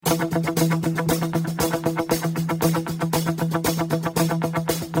Welcome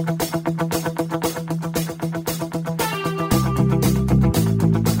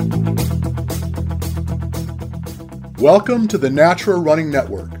to the Natural Running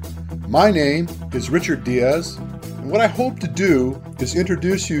Network. My name is Richard Diaz, and what I hope to do is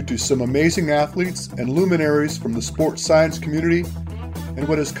introduce you to some amazing athletes and luminaries from the sports science community, and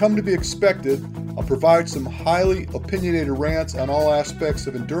what has come to be expected, I'll provide some highly opinionated rants on all aspects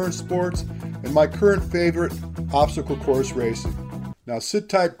of endurance sports and my current favorite, obstacle course racing. Now sit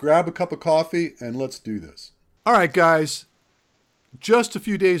tight, grab a cup of coffee, and let's do this. All right, guys. Just a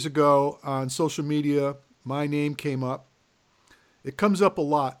few days ago on social media, my name came up. It comes up a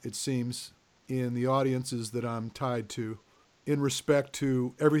lot, it seems, in the audiences that I'm tied to in respect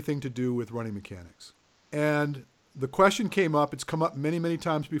to everything to do with running mechanics. And the question came up. It's come up many, many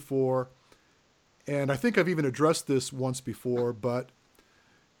times before. And I think I've even addressed this once before, but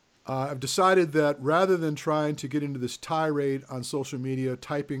I've decided that rather than trying to get into this tirade on social media,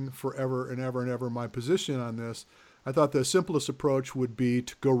 typing forever and ever and ever my position on this, I thought the simplest approach would be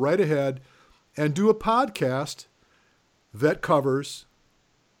to go right ahead and do a podcast that covers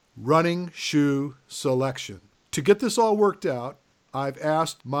running shoe selection. To get this all worked out, I've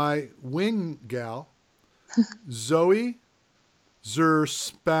asked my wing gal, Zoe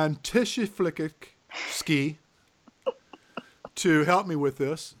Zerspantishifikski, to help me with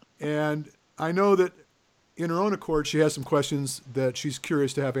this. And I know that in her own accord, she has some questions that she's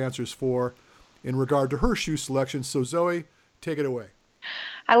curious to have answers for in regard to her shoe selection. So Zoe, take it away.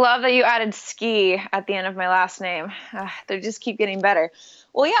 I love that you added ski at the end of my last name. They just keep getting better.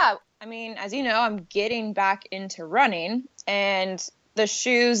 Well, yeah, I mean, as you know, I'm getting back into running, and the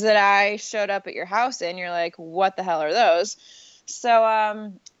shoes that I showed up at your house in, you're like, what the hell are those? So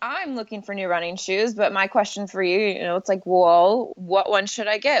I'm looking for new running shoes, but my question for you, it's like, well, what one should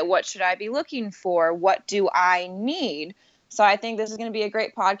I get? What should I be looking for? What do I need? So I think this is going to be a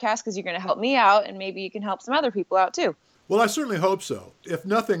great podcast because you're going to help me out, and maybe you can help some other people out too. Well, I certainly hope so. If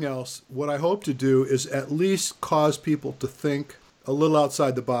nothing else, what I hope to do is at least cause people to think a little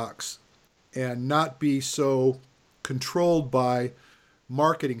outside the box and not be so controlled by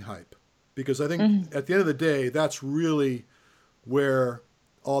marketing hype. Because I think at the end of the day, that's really where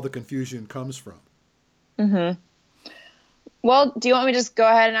all the confusion comes from. Mm-hmm. Well, do you want me to just go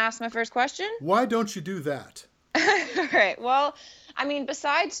ahead and ask my first question? Why don't you do that? All right. Well, I mean,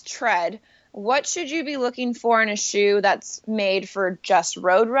 besides tread, what should you be looking for in a shoe that's made for just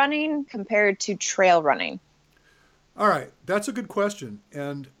road running compared to trail running? All right. That's a good question.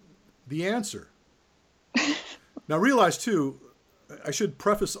 And the answer. Now realize too, I should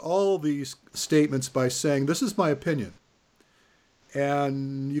preface all these statements by saying this is my opinion.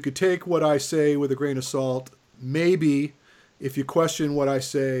 And you could take what I say with a grain of salt. Maybe if you question what I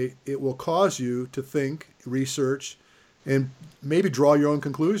say, it will cause you to think, research, and maybe draw your own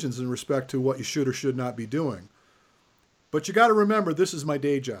conclusions in respect to what you should or should not be doing. But you got to remember, this is my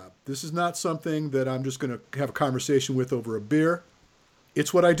day job. This is not something that I'm just going to have a conversation with over a beer.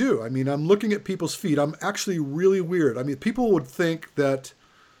 It's what I do. I mean, I'm looking at people's feet. I'm actually really weird. I mean, people would think that,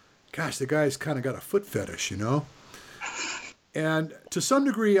 gosh, the guy's kind of got a foot fetish, And to some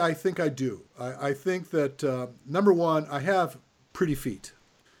degree, I think I do. I think that, number one, I have pretty feet.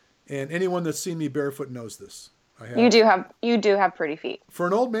 And anyone that's seen me barefoot knows this. You do have pretty feet. For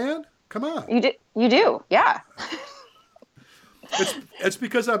an old man? Come on. You do. Yeah. It's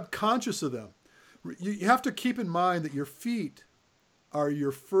because I'm conscious of them. You have to keep in mind that your feet are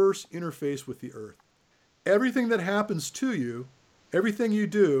your first interface with the earth. Everything that happens to you, everything you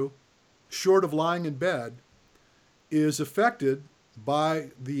do, short of lying in bed, is affected by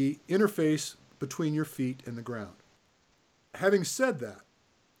the interface between your feet and the ground. Having said that,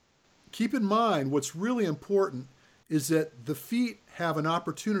 keep in mind what's really important is that the feet have an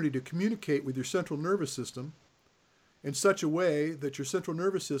opportunity to communicate with your central nervous system in such a way that your central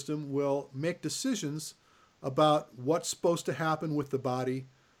nervous system will make decisions about what's supposed to happen with the body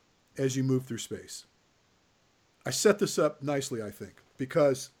as you move through space. I set this up nicely, I think,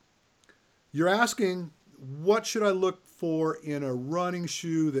 because you're asking, what should I look for in a running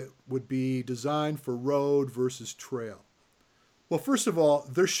shoe that would be designed for road versus trail? Well, first of all,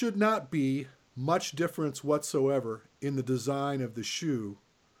 there should not be much difference whatsoever in the design of the shoe,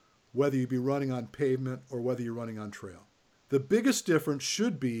 whether you be running on pavement or whether you're running on trail. The biggest difference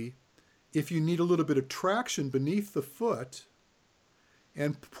should be if you need a little bit of traction beneath the foot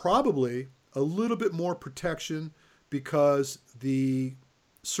and probably a little bit more protection because the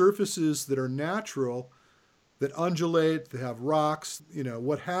surfaces that are natural, that undulate, that have rocks,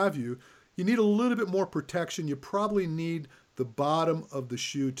 what have you, you need a little bit more protection. You probably need the bottom of the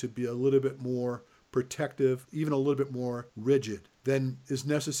shoe to be a little bit more protective, even a little bit more rigid than is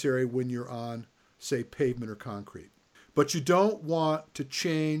necessary when you're on, say, pavement or concrete. But you don't want to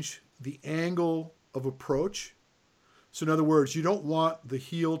change the angle of approach. So in other words, you don't want the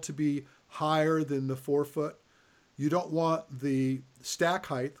heel to be higher than the forefoot. You don't want the stack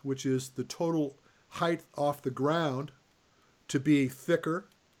height, which is the total height off the ground, to be thicker,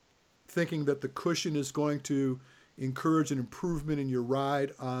 thinking that the cushion is going to encourage an improvement in your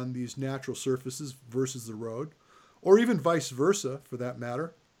ride on these natural surfaces versus the road, or even vice versa for that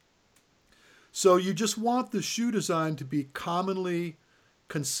matter. So you just want the shoe design to be commonly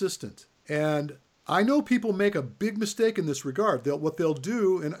consistent. And I know people make a big mistake in this regard. What they'll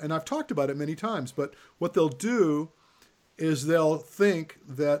do, and I've talked about it many times, but what they'll do is they'll think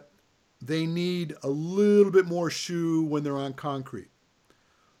that they need a little bit more shoe when they're on concrete,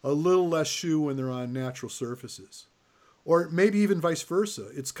 a little less shoe when they're on natural surfaces, or maybe even vice versa.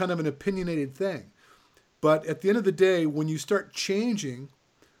 It's kind of an opinionated thing. But at the end of the day, when you start changing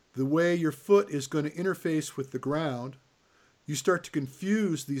the way your foot is going to interface with the ground, you start to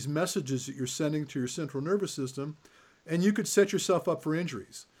confuse these messages that you're sending to your central nervous system, and you could set yourself up for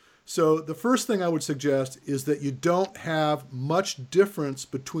injuries. So the first thing I would suggest is that you don't have much difference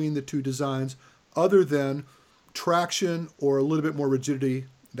between the two designs other than traction or a little bit more rigidity.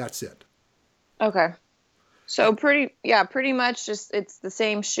 That's it. Okay. So pretty much just it's the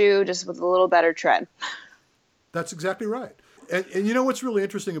same shoe, just with a little better tread. That's exactly right. And you know what's really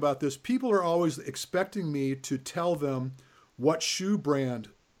interesting about this? People are always expecting me to tell them what shoe brand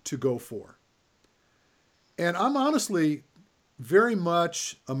to go for. And I'm honestly very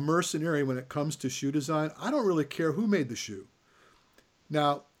much a mercenary when it comes to shoe design. I don't really care who made the shoe.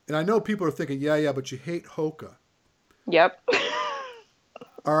 Now, and I know people are thinking, yeah, but you hate Hoka. Yep.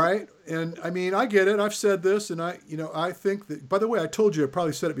 All right. And I mean, I get it. I've said this, and I think that, by the way, I told you, I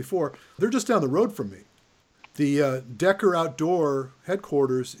probably said it before, they're just down the road from me. The Decker Outdoor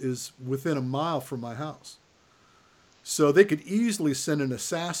headquarters is within a mile from my house. So they could easily send an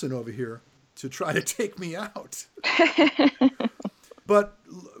assassin over here to try to take me out. But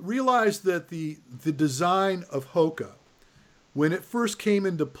realize that the design of Hoka, when it first came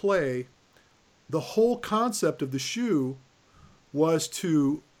into play, the whole concept of the shoe was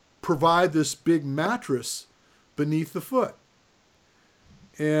to provide this big mattress beneath the foot.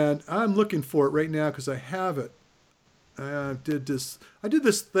 And I'm looking for it right now because I have it. I did this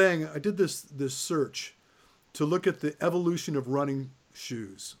search to look at the evolution of running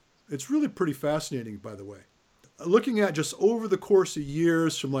shoes. It's really pretty fascinating, by the way. Looking at just over the course of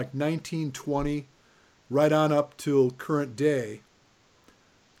years from like 1920 right on up till current day,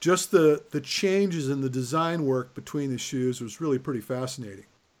 just the changes in the design work between the shoes was really pretty fascinating.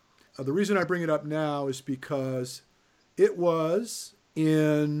 The reason I bring it up now is because it was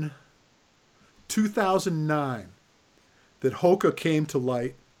in 2009 that Hoka came to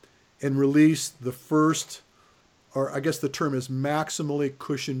light and released the first, or I guess the term is maximally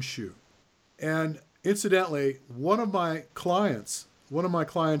cushioned shoe. And incidentally, one of my clients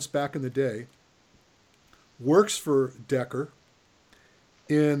back in the day works for Decker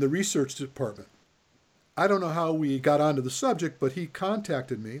in the research department. I don't know how we got onto the subject, but he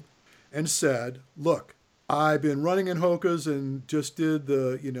contacted me and said, look, I've been running in Hokas and just did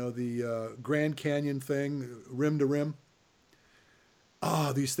the Grand Canyon thing, rim to rim.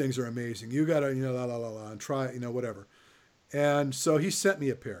 Oh, these things are amazing. You got to, and try, whatever. And so he sent me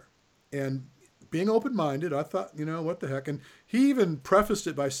a pair. And being open-minded, I thought, what the heck. And he even prefaced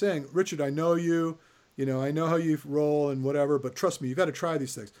it by saying, Richard, I know you, I know how you roll and whatever, but trust me, you got to try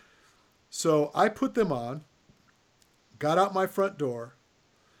these things. So I put them on, got out my front door,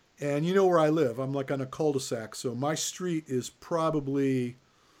 and you know where I live. I'm like on a cul-de-sac, so my street is probably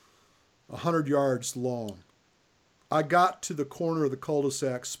 100 yards long. I got to the corner of the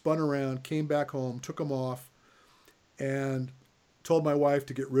cul-de-sac, spun around, came back home, took them off, and told my wife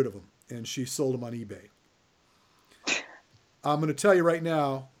to get rid of them, and she sold them on eBay. I'm going to tell you right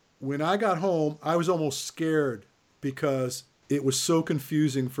now, when I got home, I was almost scared because it was so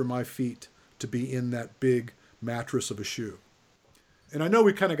confusing for my feet to be in that big mattress of a shoe. And I know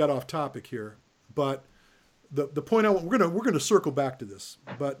we kind of got off topic here, but the point we're gonna circle back to this.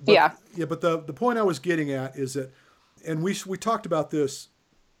 But the point I was getting at is that, and we talked about this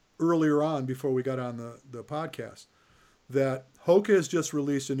earlier on before we got on the podcast, that Hoka has just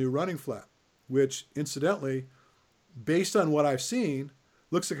released a new running flat, which incidentally, based on what I've seen,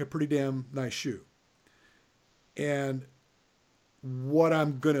 looks like a pretty damn nice shoe. And what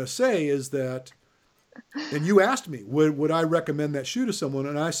I'm gonna say is that, and you asked me, would I recommend that shoe to someone?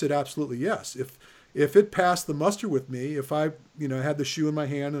 And I said, absolutely yes. if it passed the muster with me, if I, had the shoe in my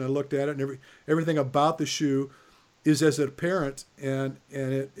hand and I looked at it and everything about the shoe is as apparent and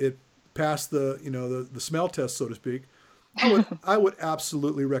it passed the smell test, so to speak, I would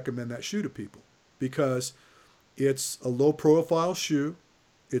absolutely recommend that shoe to people because it's a low profile shoe.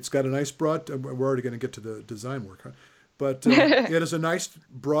 It's got a nice broad, we're already going to get to the design work, huh? But it is a nice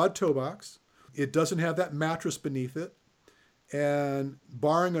broad toe box. It doesn't have that mattress beneath it. And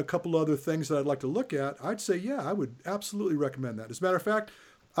barring a couple other things that I'd like to look at, I'd say, yeah, I would absolutely recommend that. As a matter of fact,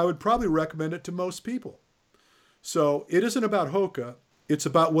 I would probably recommend it to most people. So it isn't about Hoka. It's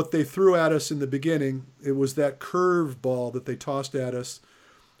about what they threw at us in the beginning. It was that curve ball that they tossed at us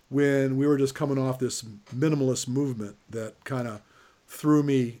when we were just coming off this minimalist movement that kind of threw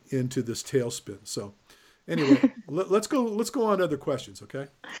me into this tailspin. So anyway, let's go on to other questions, okay?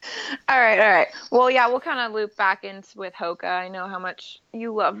 All right. Well, yeah, we'll kind of loop back in with Hoka. I know how much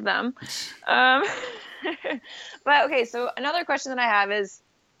you love them. But okay, so another question that I have is,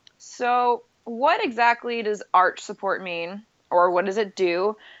 so what exactly does arch support mean, or what does it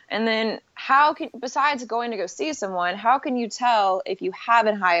do? And then besides going to go see someone, how can you tell if you have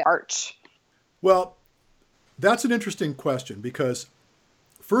a high arch? Well, that's an interesting question because,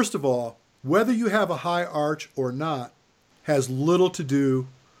 first of all, whether you have a high arch or not has little to do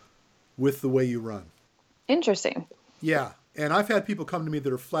with the way you run. Interesting. Yeah. And I've had people come to me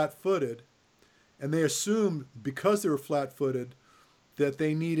that are flat-footed, and they assume because they were flat-footed that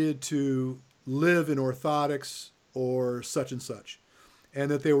they needed to live in orthotics or such and such, and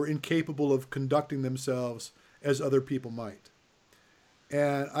that they were incapable of conducting themselves as other people might.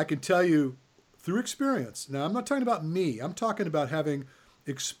 And I can tell you through experience, now I'm not talking about me, I'm talking about having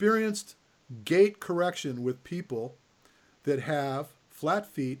experienced gait correction with people that have flat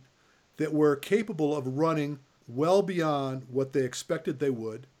feet that were capable of running well beyond what they expected they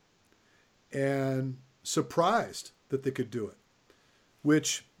would and surprised that they could do it.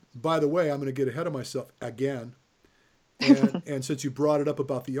 Which, by the way, I'm going to get ahead of myself again. And since you brought it up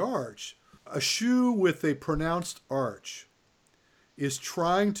about the arch, a shoe with a pronounced arch is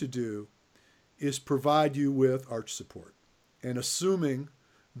trying to do is provide you with arch support and assuming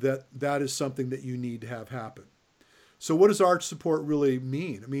that that is something that you need to have happen. So what does arch support really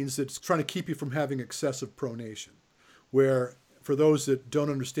mean? It means it's trying to keep you from having excessive pronation, where for those that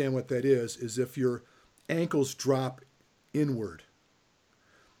don't understand what that is if your ankles drop inward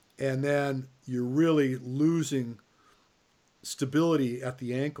and then you're really losing stability at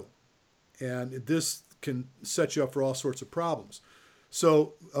the ankle. And this can set you up for all sorts of problems.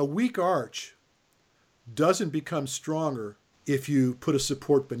 So a weak arch doesn't become stronger if you put a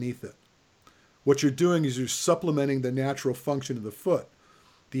support beneath it. What you're doing is you're supplementing the natural function of the foot.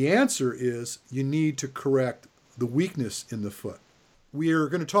 The answer is you need to correct the weakness in the foot. We are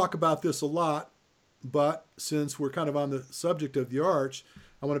going to talk about this a lot, but since we're kind of on the subject of the arch,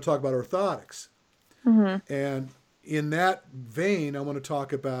 I want to talk about orthotics. Mm-hmm. And in that vein, I want to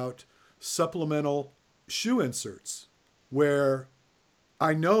talk about supplemental shoe inserts, where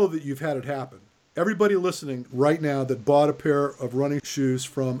I know that you've had it happen. Everybody listening right now that bought a pair of running shoes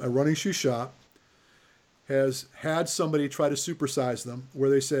from a running shoe shop has had somebody try to supersize them, where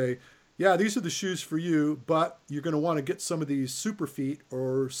they say, yeah, these are the shoes for you, but you're going to want to get some of these super feet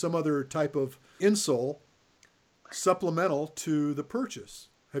or some other type of insole supplemental to the purchase.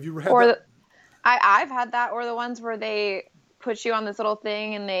 Have you had that? I've had that, or the ones where they put you on this little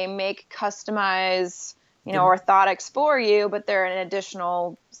thing and they make customized, orthotics for you, but they're an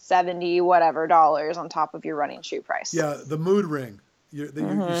additional $70 whatever on top of your running shoe price. Yeah, the mood ring. You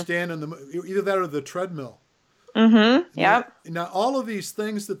stand on either that or the treadmill. Mm-hmm. Yep. Now, all of these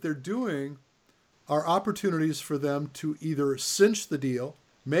things that they're doing are opportunities for them to either cinch the deal,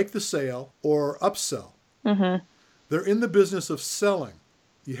 make the sale, or upsell. Mm-hmm. They're in the business of selling.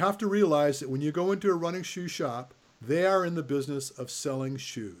 You have to realize that when you go into a running shoe shop, they are in the business of selling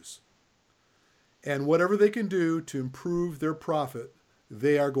shoes. And whatever they can do to improve their profit,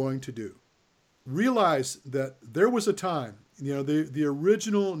 they are going to do. Realize that there was a time, the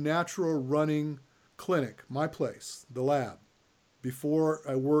original natural running clinic, my place, the lab, before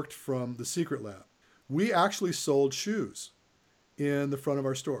I worked from the secret lab, we actually sold shoes in the front of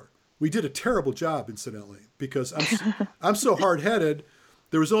our store. We did a terrible job, incidentally, because I'm so hard-headed.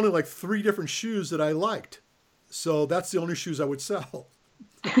 There was only like 3 different shoes that I liked. So that's the only shoes I would sell.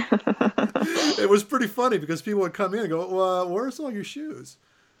 It was pretty funny because people would come in and go, well, where's all your shoes?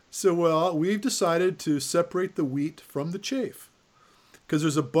 So, we've decided to separate the wheat from the chaff, because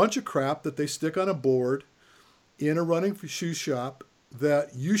there's a bunch of crap that they stick on a board in a running shoe shop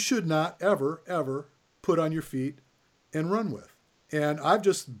that you should not ever, ever put on your feet and run with. And I've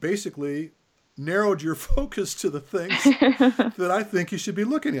just basically narrowed your focus to the things that I think you should be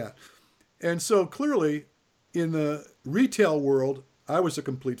looking at. And so clearly, in the retail world, I was a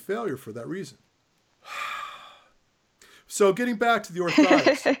complete failure for that reason. So getting back to the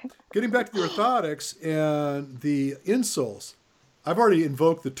orthotics, and the insoles, I've already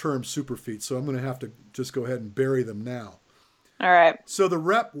invoked the term super feet, so I'm going to have to just go ahead and bury them now. All right. So the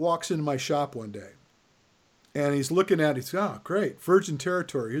rep walks into my shop one day, and he's looking at it. He's, oh, great, virgin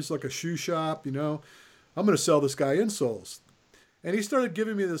territory. Here's like a shoe shop, I'm going to sell this guy insoles. And he started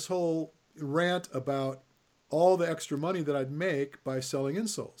giving me this whole rant about all the extra money that I'd make by selling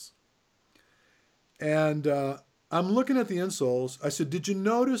insoles. And I'm looking at the insoles. I said, did you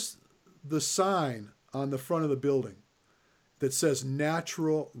notice the sign on the front of the building that says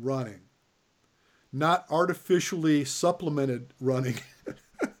natural running, not artificially supplemented running?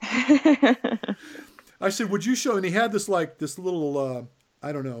 I said, would you show? And he had this little,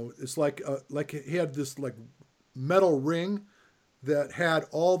 I don't know, it's like he had this like metal ring that had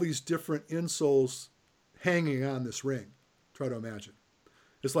all these different insoles hanging on this ring. Try to imagine.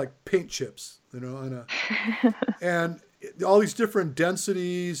 It's like paint chips, and all these different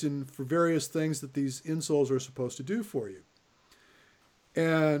densities and for various things that these insoles are supposed to do for you.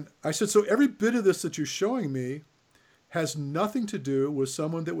 And I said, so every bit of this that you're showing me has nothing to do with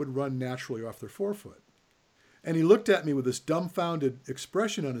someone that would run naturally off their forefoot. And he looked at me with this dumbfounded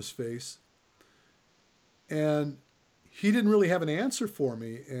expression on his face, and he didn't really have an answer for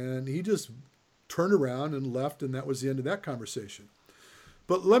me, and he just turned around and left, and that was the end of that conversation.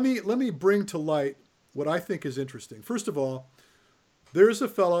 But let me bring to light what I think is interesting. First of all, there's a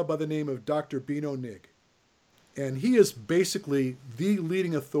fellow by the name of Dr. Bino Nig, and he is basically the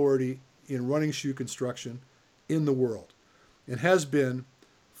leading authority in running shoe construction in the world, and has been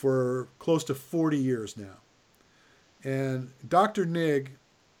for close to 40 years now. And Dr. Nig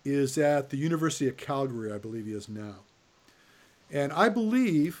is at the University of Calgary, I believe he is now. And I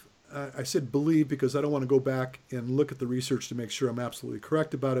believe, I said believe because I don't want to go back and look at the research to make sure I'm absolutely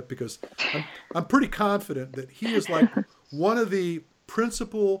correct about it, because I'm pretty confident that he is like one of the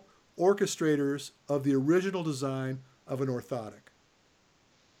principal orchestrators of the original design of an orthotic.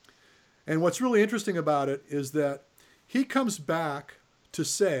 And what's really interesting about it is that he comes back to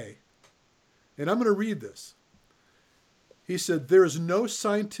say, and I'm going to read this. He said, there is no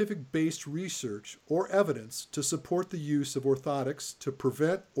scientific-based research or evidence to support the use of orthotics to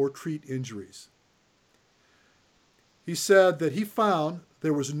prevent or treat injuries. He said that he found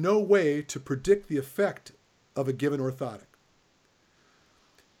there was no way to predict the effect of a given orthotic.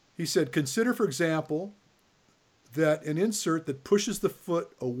 He said, consider, for example, that an insert that pushes the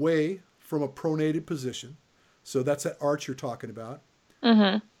foot away from a pronated position, so that's that arch you're talking about,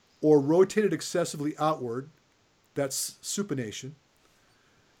 or rotated excessively outward, that's supination.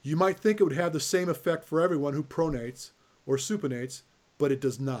 You might think it would have the same effect for everyone who pronates or supinates, but it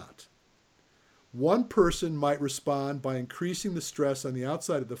does not. One person might respond by increasing the stress on the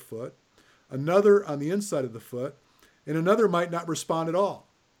outside of the foot, another on the inside of the foot, and another might not respond at all,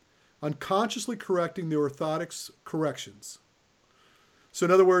 unconsciously correcting the orthotics corrections. So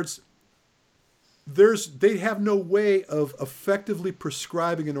in other words, they have no way of effectively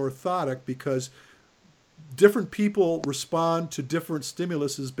prescribing an orthotic because different people respond to different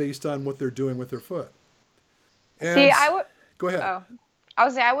stimuluses based on what they're doing with their foot. And see, I would go ahead. Oh, I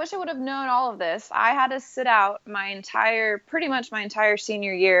would say I wish I would have known all of this. I had to sit out pretty much my entire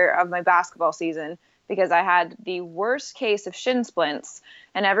senior year of my basketball season because I had the worst case of shin splints,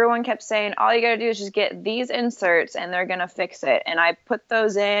 and everyone kept saying, all you got to do is just get these inserts and they're going to fix it. And I put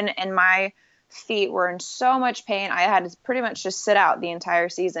those in, and my feet were in so much pain. I had to pretty much just sit out the entire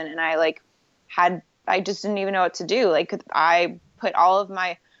season, and I just didn't even know what to do. Like, I put all of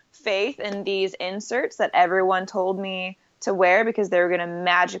my faith in these inserts that everyone told me to wear because they were going to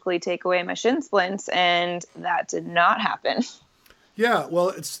magically take away my shin splints, and that did not happen. Yeah, well,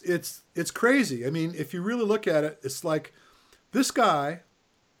 it's crazy. I mean, if you really look at it, it's like this guy,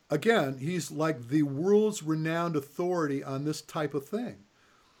 again, he's like the world's renowned authority on this type of thing.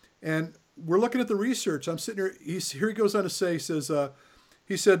 And we're looking at the research. I'm sitting here, here he goes on to say,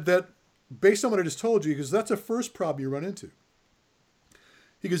 he said that based on what I just told you, because that's the first problem you run into.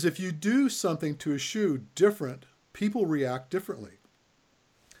 He goes, if you do something to a shoe different, people react differently.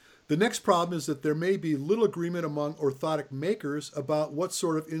 The next problem is that there may be little agreement among orthotic makers about what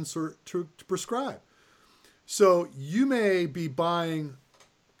sort of insert to prescribe. So you may be buying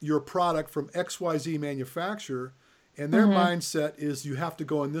your product from XYZ manufacturer, and their mindset is you have to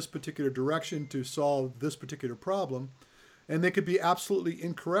go in this particular direction to solve this particular problem. And they could be absolutely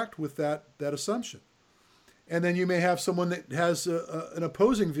incorrect with that assumption. And then you may have someone that has an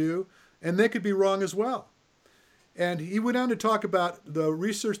opposing view, And they could be wrong as well. And he went on to talk about the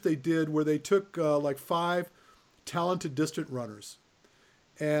research they did where they took like 5 talented distant runners,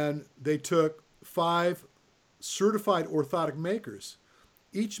 and they took 5 certified orthotic makers,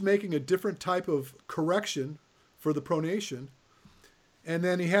 each making a different type of correction for the pronation. And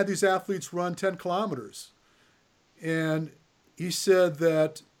then he had these athletes run 10 kilometers. And he said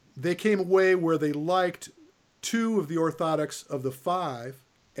that they came away where they liked 2 of the orthotics of the 5,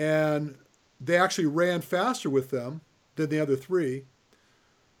 and they actually ran faster with them than the other 3.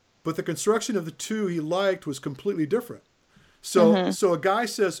 But the construction of the 2 he liked was completely different. So a guy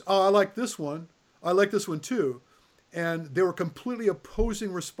says, oh, I like this one. I like this one too. And they were completely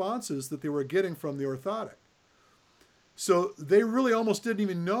opposing responses that they were getting from the orthotic. So they really almost didn't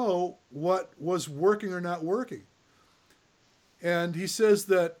even know what was working or not working. And he says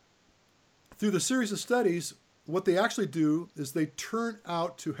that through the series of studies, what they actually do is they turn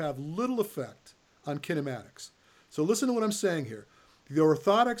out to have little effect on kinematics. So listen to what I'm saying here. The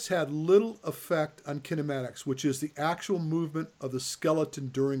orthotics had little effect on kinematics, which is the actual movement of the skeleton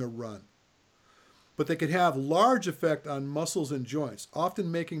during a run. But they could have large effect on muscles and joints,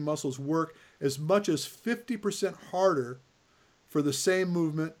 often making muscles work as much as 50% harder for the same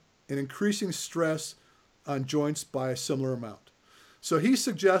movement and increasing stress on joints by a similar amount. So he's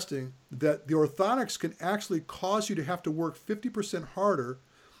suggesting that the orthotics can actually cause you to have to work 50% harder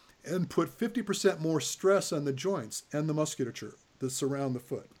and put 50% more stress on the joints and the musculature that surround the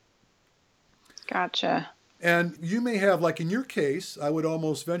foot. Gotcha. And you may have, like in your case, I would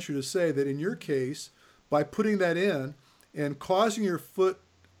almost venture to say that in your case, by putting that in and causing your foot,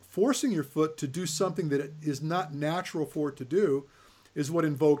 forcing your foot to do something that it is not natural for it to do, is what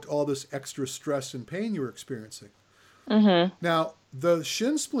invoked all this extra stress and pain you were experiencing. Mm-hmm. Now, the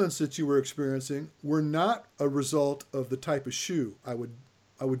shin splints that you were experiencing were not a result of the type of shoe, I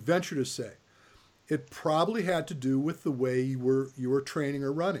would venture to say. It probably had to do with the way you were training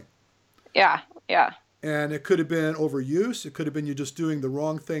or running. Yeah. And it could have been overuse. It could have been you just doing the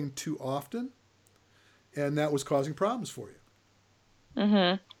wrong thing too often. And that was causing problems for you.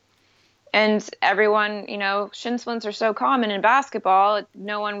 Mm-hmm. And everyone, shin splints are so common in basketball.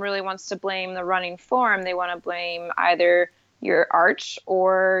 No one really wants to blame the running form. They want to blame either your arch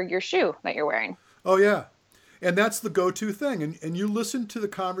or your shoe that you're wearing. Oh, yeah. And that's the go-to thing. And you listen to the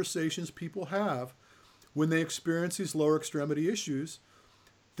conversations people have when they experience these lower extremity issues.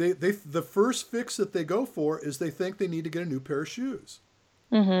 The first fix that they go for is they think they need to get a new pair of shoes.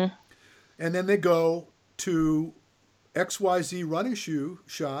 Mm-hmm. And then they go to XYZ running shoe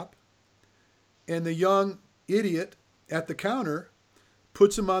shop, and the young idiot at the counter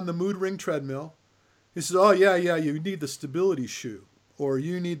puts them on the Mood Ring treadmill. He says, oh, yeah, you need the stability shoe, or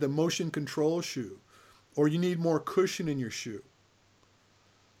you need the motion control shoe, or you need more cushion in your shoe,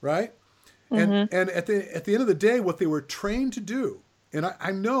 right? Mm-hmm. And at the end of the day, what they were trained to do, and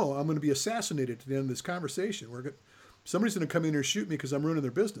I know I'm going to be assassinated at the end of this conversation. Somebody's going to come in here and shoot me because I'm ruining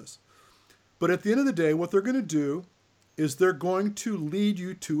their business. But at the end of the day, what they're going to do is they're going to lead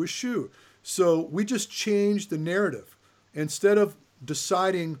you to a shoe. So we just changed the narrative. Instead of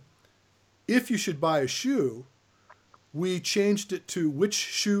deciding if you should buy a shoe, we changed it to which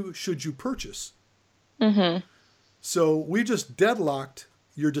shoe should you purchase. Mm-hmm. So we just deadlocked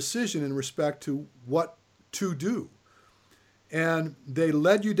your decision in respect to what to do. And they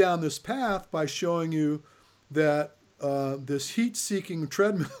led you down this path by showing you that this heat-seeking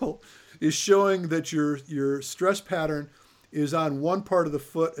treadmill is showing that your stress pattern is on one part of the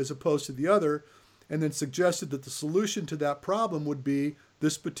foot as opposed to the other, and then suggested that the solution to that problem would be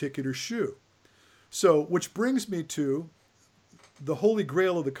this particular shoe. So, which brings me to the holy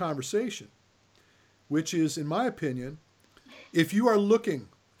grail of the conversation, which is, in my opinion, if you are looking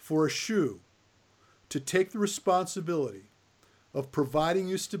for a shoe to take the responsibility of providing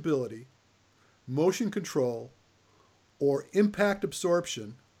you stability, motion control, or impact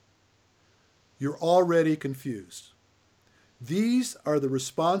absorption, you're already confused. These are the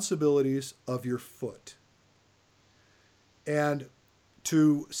responsibilities of your foot. And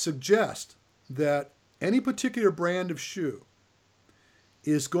to suggest that any particular brand of shoe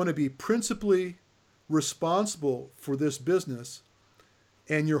is going to be principally responsible for this business,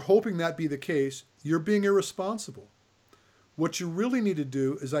 and you're hoping that be the case, you're being irresponsible. What you really need to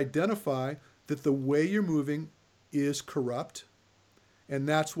do is identify that the way you're moving is corrupt, and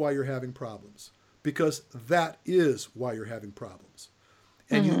that's why you're having problems. Because that is why you're having problems.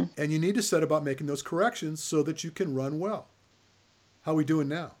 And you need to set about making those corrections so that you can run well. How are we doing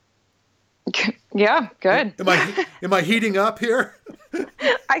now? Yeah, good. Am I heating up here?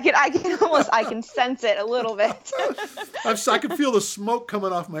 I can sense it a little bit. I can feel the smoke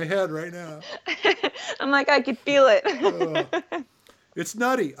coming off my head right now. I'm like, I could feel it. It's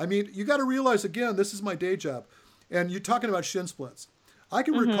nutty. I mean, you got to realize again, this is my day job, and you're talking about shin splints. I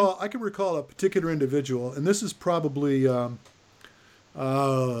can recall a particular individual, and this is probably go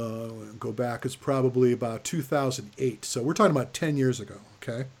back. It's probably about 2008. So we're talking about 10 years ago.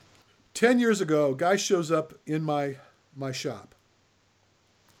 Okay, 10 years ago, a guy shows up in my shop,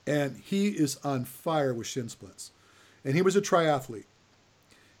 and he is on fire with shin splints, and he was a triathlete.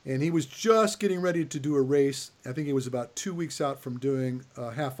 And he was just getting ready to do a race. I think he was about 2 weeks out from doing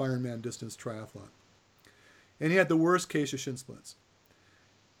a half Ironman distance triathlon. And he had the worst case of shin splints.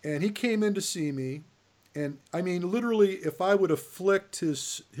 And he came in to see me. And I mean, literally, if I would have flicked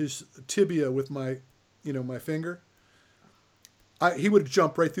his tibia with my finger, he would have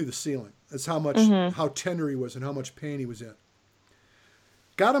jumped right through the ceiling. That's how tender he was and how much pain he was in.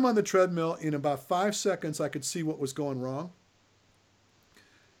 Got him on the treadmill. In about 5 seconds, I could see what was going wrong.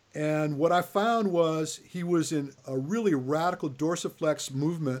 And what I found was he was in a really radical dorsiflex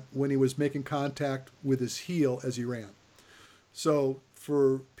movement when he was making contact with his heel as he ran. So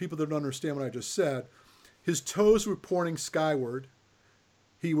for people that don't understand what I just said, his toes were pointing skyward.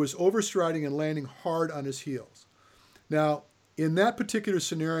 He was overstriding and landing hard on his heels. Now, in that particular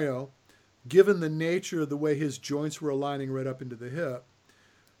scenario, given the nature of the way his joints were aligning right up into the hip,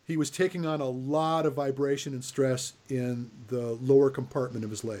 he was taking on a lot of vibration and stress in the lower compartment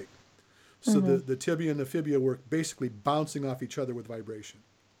of his leg. So the tibia and the fibula were basically bouncing off each other with vibration.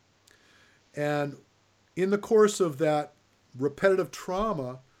 And in the course of that repetitive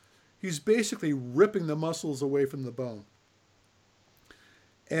trauma, he's basically ripping the muscles away from the bone.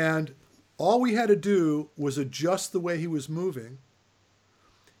 And all we had to do was adjust the way he was moving.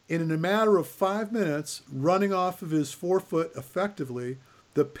 And in a matter of 5 minutes, running off of his forefoot effectively,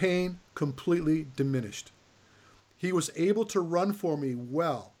 the pain completely diminished. He was able to run for me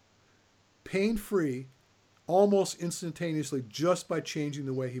well, pain-free, almost instantaneously, just by changing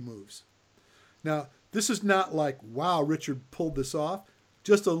the way he moves. Now, this is not like, wow, Richard pulled this off.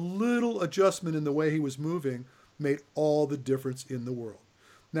 Just a little adjustment in the way he was moving made all the difference in the world.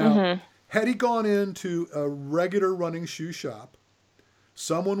 Now, had he gone into a regular running shoe shop,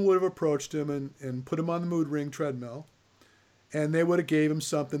 someone would have approached him and put him on the Mood Ring treadmill, and they would have gave him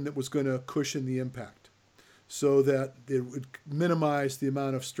something that was going to cushion the impact so that it would minimize the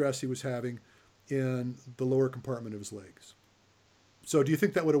amount of stress he was having in the lower compartment of his legs. So do you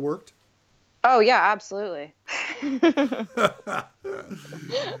think that would have worked? Oh, yeah, absolutely.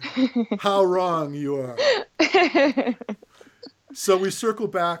 How wrong you are. So we circle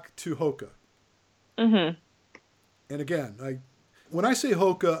back to Hoka. And again, when I say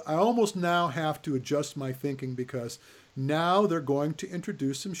Hoka, I almost now have to adjust my thinking because now they're going to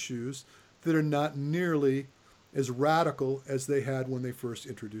introduce some shoes that are not nearly as radical as they had when they first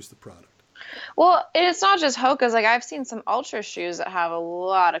introduced the product. Well, it's not just Hoka's. Like, I've seen some Ultra shoes that have a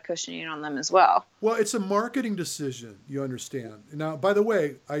lot of cushioning on them as well. Well, it's a marketing decision, you understand. Now, by the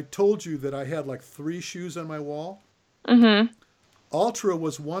way, I told you that I had like 3 shoes on my wall. Ultra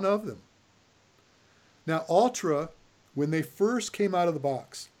was one of them. Now, Ultra, when they first came out of the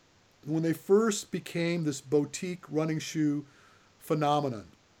box, when they first became this boutique running shoe phenomenon,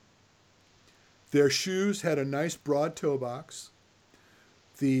 their shoes had a nice broad toe box.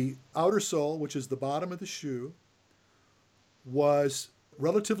 The outer sole, which is the bottom of the shoe, was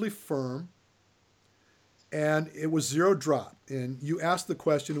relatively firm, and it was zero drop. And you asked the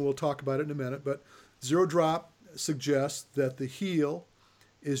question, and we'll talk about it in a minute, but zero drop suggests that the heel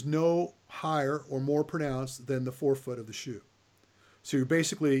is no higher or more pronounced than the forefoot of the shoe. So you're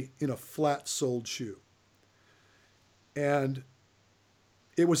basically in a flat-soled shoe. And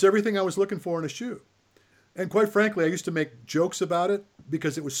it was everything I was looking for in a shoe. And quite frankly, I used to make jokes about it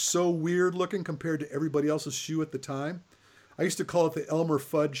because it was so weird looking compared to everybody else's shoe at the time. I used to call it the Elmer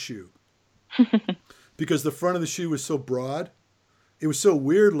Fudd shoe because the front of the shoe was so broad. It was so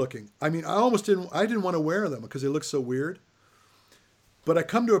weird looking. I mean, I didn't want to wear them because they looked so weird. But I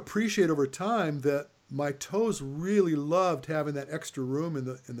come to appreciate over time that my toes really loved having that extra room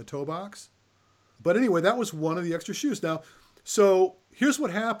in the toe box. But anyway, that was one of the extra shoes. Now, so here's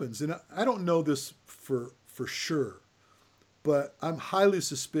what happens, and I don't know this for sure, but I'm highly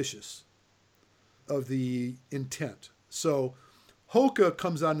suspicious of the intent. So Hoka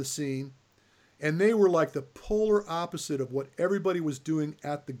comes on the scene, and they were like the polar opposite of what everybody was doing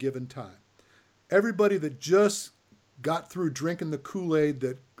at the given time. Everybody that just got through drinking the Kool-Aid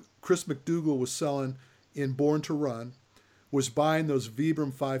that Chris McDougall was selling in Born to Run was buying those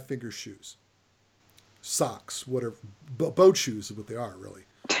Vibram 5-finger shoes. socks, whatever, boat shoes is what they are, really.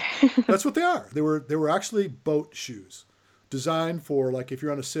 That's what they are. They were actually boat shoes, designed for, like, if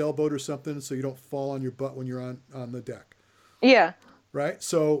you're on a sailboat or something, so you don't fall on your butt when you're on the deck. Yeah. Right?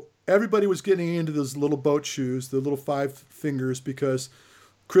 So everybody was getting into those little boat shoes, the little 5 fingers, because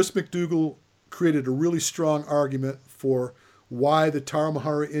Chris McDougall created a really strong argument for why the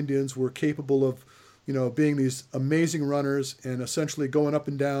Tarahumara Indians were capable of, being these amazing runners and essentially going up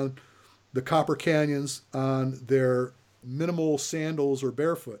and down the Copper Canyons on their minimal sandals or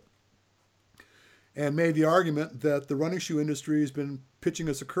barefoot, and made the argument that the running shoe industry has been pitching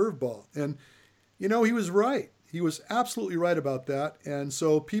us a curveball. And, he was right. He was absolutely right about that. And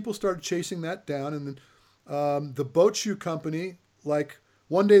so people started chasing that down. And then the boat shoe company, like,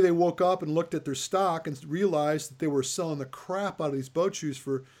 one day they woke up and looked at their stock and realized that they were selling the crap out of these boat shoes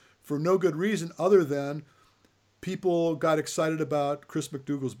for no good reason other than people got excited about Chris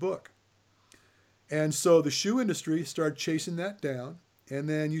McDougall's book. And so the shoe industry started chasing that down, and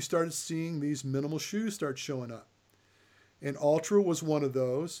then you started seeing these minimal shoes start showing up. And Altra was one of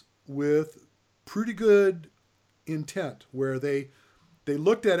those with pretty good intent, where they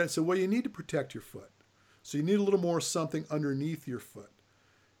looked at it and said, well, you need to protect your foot. So you need a little more something underneath your foot.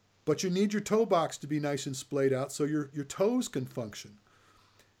 But you need your toe box to be nice and splayed out so your toes can function.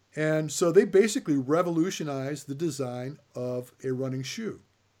 And so they basically revolutionized the design of a running shoe.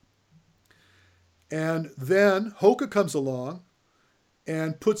 And then Hoka comes along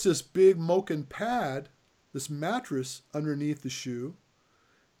and puts this big Moken pad, this mattress underneath the shoe,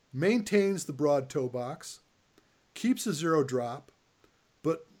 maintains the broad toe box, keeps a zero drop,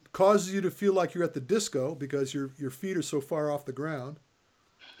 but causes you to feel like you're at the disco because your feet are so far off the ground.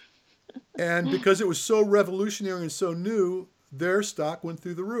 And because it was so revolutionary and so new, their stock went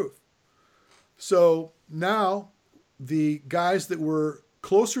through the roof. So now the guys that were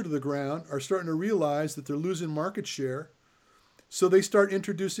closer to the ground are starting to realize that they're losing market share. So they start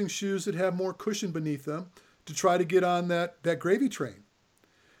introducing shoes that have more cushion beneath them to try to get on that gravy train.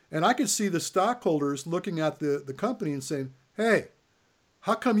 And I could see the stockholders looking at the company and saying, hey,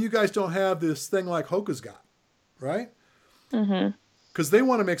 how come you guys don't have this thing like Hoka's got, right? Mm-hmm. Because they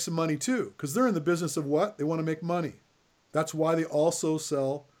want to make some money too. Because they're in the business of what? They want to make money. That's why they also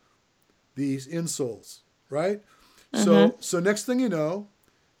sell these insoles, right? Mm-hmm. So next thing you know,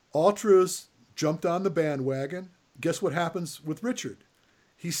 Altra's jumped on the bandwagon. Guess what happens with Richard?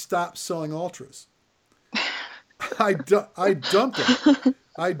 He stopped selling Altras. I dumped him.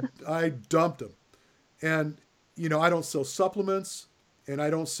 I dumped him. And, I don't sell supplements and I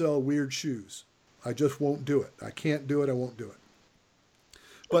don't sell weird shoes. I just won't do it. I can't do it. I won't do it.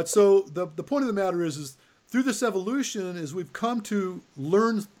 But so the point of the matter is through this evolution is we've come to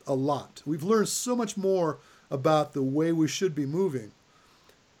learn a lot. We've learned so much more about the way we should be moving.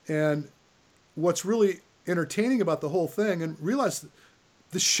 And what's really entertaining about the whole thing, and realize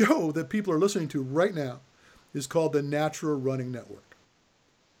the show that people are listening to right now is called the Natural Running Network.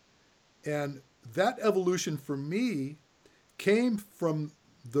 And that evolution for me came from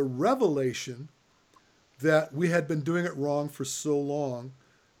the revelation that we had been doing it wrong for so long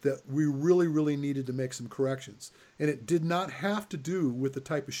that we really, really needed to make some corrections. And it did not have to do with the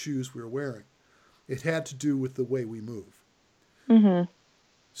type of shoes we were wearing. It had to do with the way we move. Mm-hmm.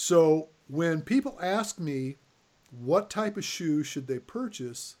 So when people ask me what type of shoe should they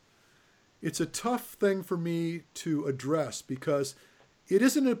purchase, it's a tough thing for me to address because it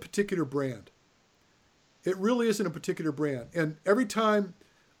isn't a particular brand. It really isn't a particular brand. And every time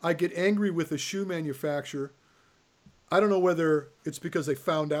I get angry with a shoe manufacturer, I don't know whether it's because they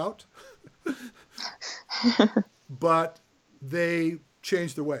found out, but they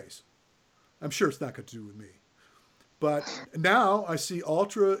changed their ways. I'm sure it's not got to do with me. But now I see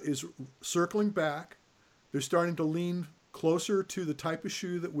Altra is circling back. They're starting to lean closer to the type of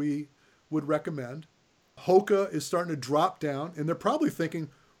shoe that we would recommend. Hoka is starting to drop down, and they're probably thinking,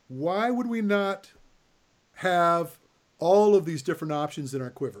 why would we not have all of these different options in our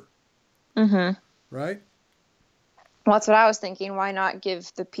quiver? Mm-hmm. Right? Well, that's what I was thinking. Why not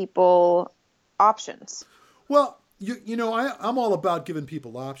give the people options? Well, I'm all about giving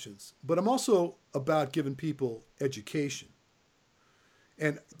people options, but I'm also about giving people education.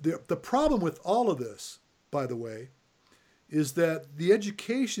 And the problem with all of this, by the way, is that the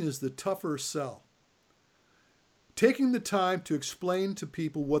education is the tougher sell. Taking the time to explain to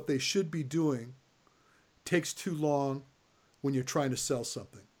people what they should be doing takes too long when you're trying to sell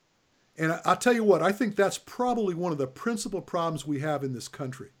something. And I'll tell you what, I think that's probably one of the principal problems we have in this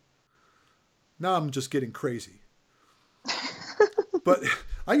country. Now I'm just getting crazy. But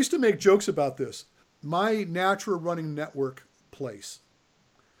I used to make jokes about this. My Natural Running Network place,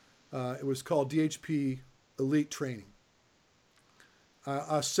 It was called DHP Elite Training.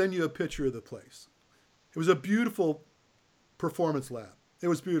 I'll send you a picture of the place. It was a beautiful performance lab. It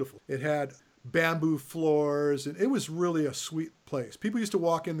was beautiful. It had bamboo floors, and it was really a sweet place. People used to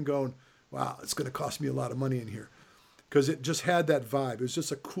walk in and go, wow, it's going to cost me a lot of money in here, because it just had that vibe. It was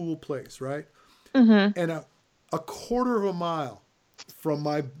just a cool place, right? Mm-hmm. And a quarter of a mile from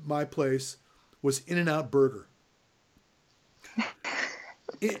my place was In-N-Out Burger.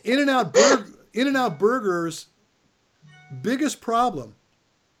 In-N-Out Burger's biggest problem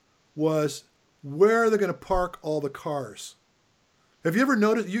was, where are they going to park all the cars? Have you ever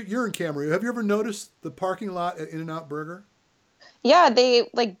noticed, you're in Camarillo, have you ever noticed the parking lot at In-N-Out Burger? Yeah, they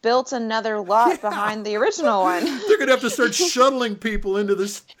like built another lot behind the original one. They're going to have to start shuttling people into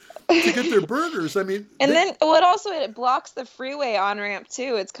this to get their burgers. I mean, and then what also, it blocks the freeway on-ramp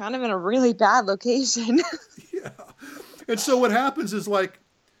too. It's kind of in a really bad location. Yeah. And so what happens is, like,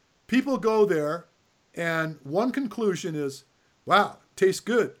 people go there and one conclusion is, wow, tastes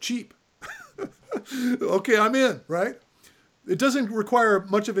good, cheap. Okay, I'm in, right? It doesn't require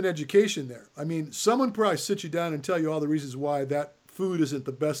much of an education there. I mean, someone probably sit you down and tell you all the reasons why that food isn't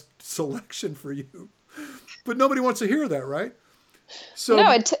the best selection for you. But nobody wants to hear that, right? So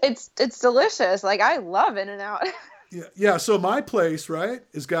no, it's delicious. Like, I love In-N-Out. Yeah. So my place, right,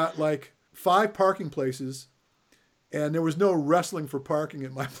 has got like 5 parking places, and there was no wrestling for parking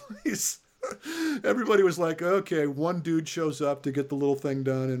at my place. Everybody was like, okay, one dude shows up to get the little thing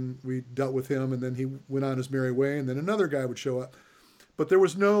done, and we dealt with him, and then he went on his merry way, and then another guy would show up. But there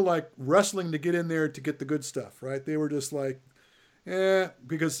was no like wrestling to get in there to get the good stuff, right? They were just like,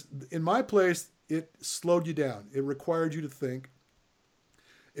 because in my place, it slowed you down. It required you to think.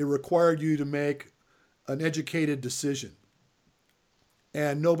 It required you to make an educated decision.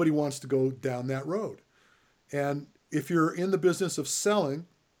 And nobody wants to go down that road. And if you're in the business of selling,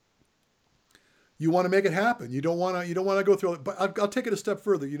 you want to make it happen. You don't want to go through it. But I'll take it a step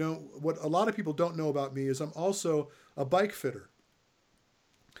further. You know, what a lot of people don't know about me is I'm also a bike fitter.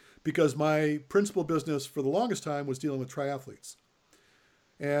 Because my principal business for the longest time was dealing with triathletes.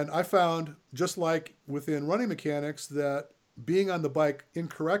 And I found, just like within running mechanics, that being on the bike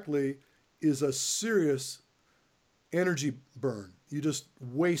incorrectly is a serious energy burn. You just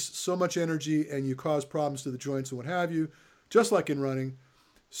waste so much energy and you cause problems to the joints and what have you, just like in running.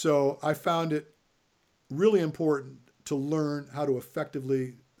 So I found it really important to learn how to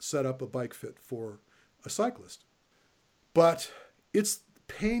effectively set up a bike fit for a cyclist. But it's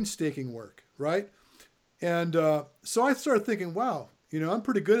painstaking work, right? And so I started thinking, wow, I'm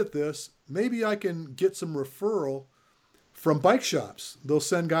pretty good at this. Maybe I can get some referral from bike shops. They'll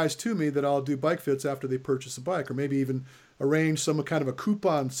send guys to me that I'll do bike fits after they purchase a bike, or maybe even arrange some kind of a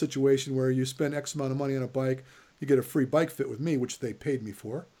coupon situation where you spend X amount of money on a bike, you get a free bike fit with me, which they paid me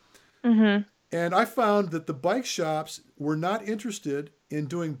for. Mm-hmm. And I found that the bike shops were not interested in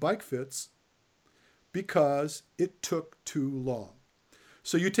doing bike fits because it took too long.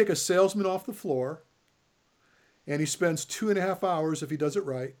 So you take a salesman off the floor, and he spends 2.5 hours, if he does it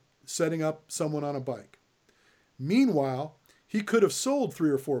right, setting up someone on a bike. Meanwhile, he could have sold 3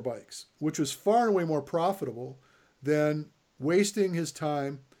 or 4 bikes, which was far and away more profitable than wasting his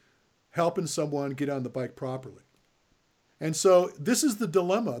time helping someone get on the bike properly. And so this is the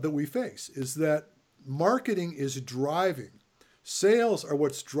dilemma that we face, is that marketing is driving. Sales are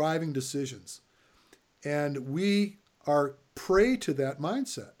what's driving decisions. And we are prey to that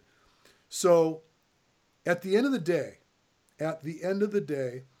mindset. So at the end of the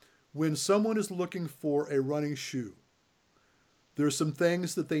day, when someone is looking for a running shoe, there's some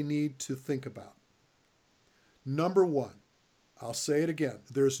things that they need to think about. Number 1, I'll say it again,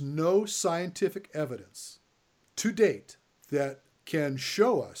 there's no scientific evidence to date that can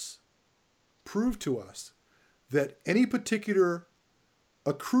prove to us that any particular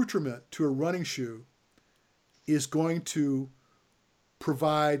accoutrement to a running shoe is going to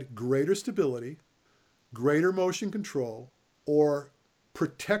provide greater stability, greater motion control, or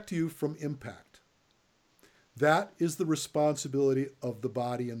protect you from impact. That is the responsibility of the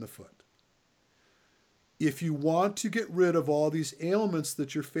body and the foot. If you want to get rid of all these ailments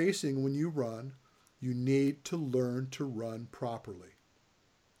that you're facing when you run, you need to learn to run properly.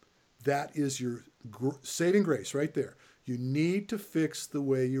 That is your saving grace right there. You need to fix the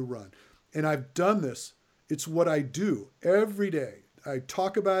way you run. And I've done this. It's what I do every day. I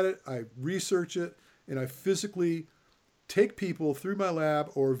talk about it, I research it, and I physically take people through my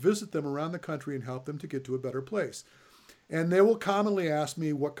lab or visit them around the country and help them to get to a better place. And they will commonly ask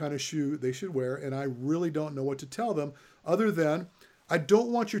me what kind of shoe they should wear, and I really don't know what to tell them other than I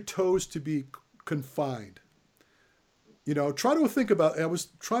don't want your toes to be confined. Try to think about, I was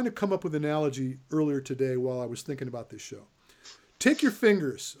trying to come up with an analogy earlier today while I was thinking about this show. Take your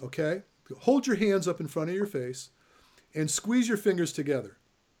fingers, okay? Hold your hands up in front of your face and squeeze your fingers together.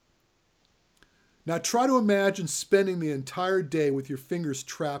 Now try to imagine spending the entire day with your fingers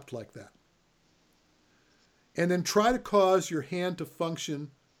trapped like that. And then try to cause your hand to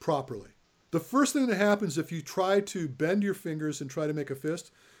function properly. The first thing that happens if you try to bend your fingers and try to make a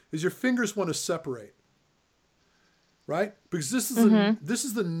fist is your fingers want to separate. Right? Because this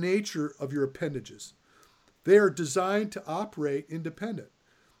is the nature of your appendages. They are designed to operate independent.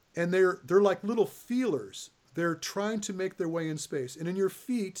 And they're like little feelers. They're trying to make their way in space. And in your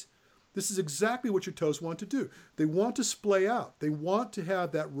feet, this is exactly what your toes want to do. They want to splay out. They want to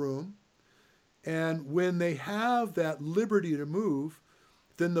have that room. And when they have that liberty to move,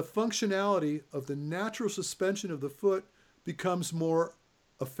 then the functionality of the natural suspension of the foot becomes more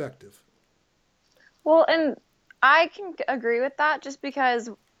effective. Well, and I can agree with that just because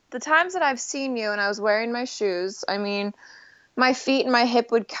the times that I've seen you and I was wearing my shoes, I mean, my feet and my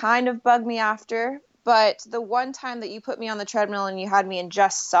hip would kind of bug me after, but the one time that you put me on the treadmill and you had me in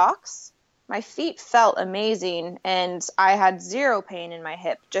just socks, my feet felt amazing and I had zero pain in my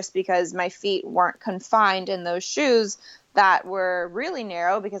hip just because my feet weren't confined in those shoes that were really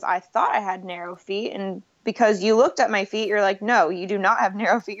narrow because I thought I had narrow feet, and because you looked at my feet, you're like, no, you do not have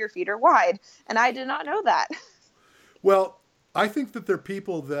narrow feet, your feet are wide. And I did not know that. Well, I think that there are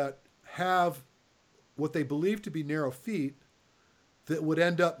people that have what they believe to be narrow feet that would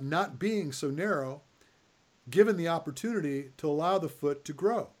end up not being so narrow given the opportunity to allow the foot to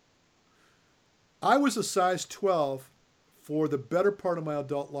grow. I was a size 12 for the better part of my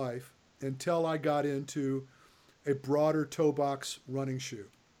adult life until I got into a broader toe box running shoe.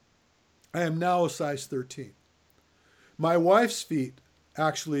 I am now a size 13. My wife's feet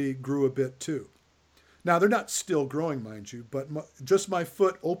actually grew a bit too. Now, they're not still growing, mind you, but just my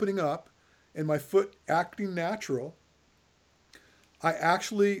foot opening up and my foot acting natural, I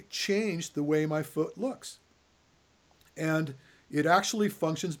actually changed the way my foot looks. And it actually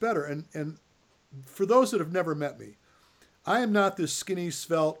functions better. And for those that have never met me, I am not this skinny,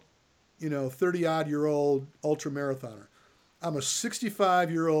 svelte, 30-odd-year-old ultra-marathoner. I'm a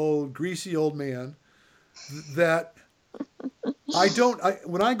 65-year-old, greasy old man that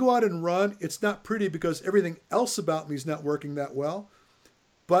when I go out and run, it's not pretty because everything else about me is not working that well.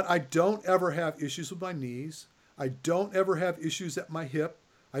 But I don't ever have issues with my knees. I don't ever have issues at my hip.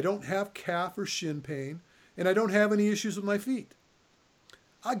 I don't have calf or shin pain. And I don't have any issues with my feet.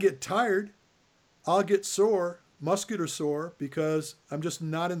 I get tired. I'll get sore, muscular sore, because I'm just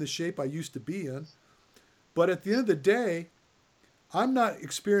not in the shape I used to be in. But at the end of the day, I'm not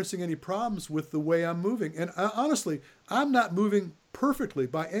experiencing any problems with the way I'm moving. And honestly, I'm not moving perfectly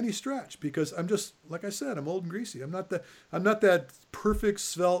by any stretch because I'm just, like I said, I'm old and greasy. I'm not that perfect,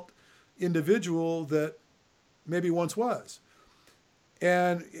 svelte individual that maybe once was.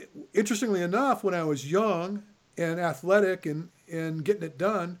 And interestingly enough, when I was young and athletic and getting it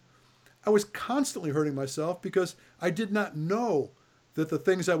done, I was constantly hurting myself because I did not know that the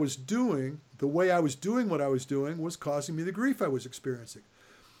things I was doing, the way I was doing what I was doing, was causing me the grief I was experiencing.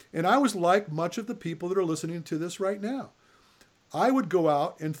 And I was like much of the people that are listening to this right now. I would go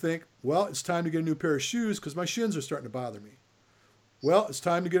out and think, well, it's time to get a new pair of shoes because my shins are starting to bother me. Well, it's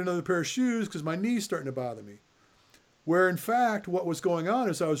time to get another pair of shoes because my knee's starting to bother me. Where in fact, what was going on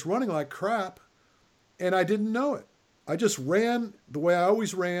is I was running like crap and I didn't know it. I just ran the way I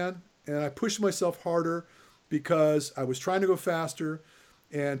always ran and I pushed myself harder because I was trying to go faster,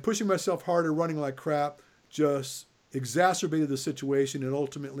 and pushing myself harder, running like crap, just exacerbated the situation, and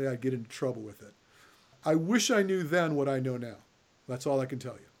ultimately I'd get into trouble with it. I wish I knew then what I know now. That's all I can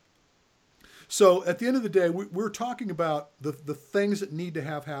tell you. So at the end of the day, we're talking about the things that need to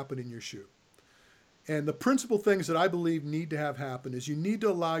have happen in your shoe. And the principal things that I believe need to have happen is you need to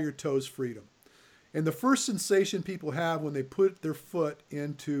allow your toes freedom. And the first sensation people have when they put their foot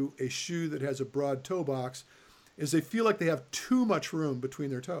into a shoe that has a broad toe box is they feel like they have too much room between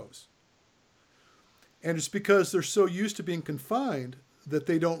their toes. And it's because they're so used to being confined that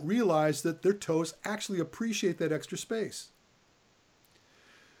they don't realize that their toes actually appreciate that extra space.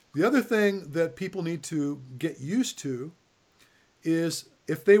 The other thing that people need to get used to is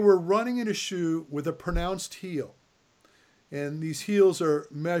if they were running in a shoe with a pronounced heel, and these heels are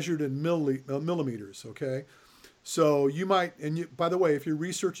measured in millimeters, okay? So you might, by the way, if you're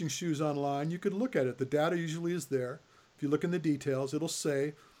researching shoes online, you could look at it. The data usually is there. If you look in the details, it'll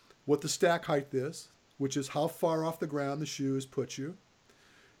say what the stack height is, which is how far off the ground the shoe has put you.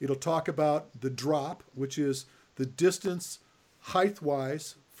 It'll talk about the drop, which is the distance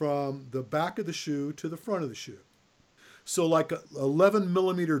height-wise from the back of the shoe to the front of the shoe. So like a 11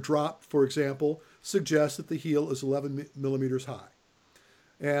 millimeter drop, for example, suggests that the heel is 11 millimeters high.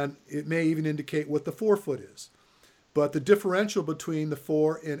 And it may even indicate what the forefoot is. But the differential between the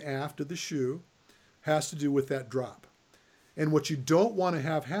fore and aft of the shoe has to do with that drop. And what you don't want to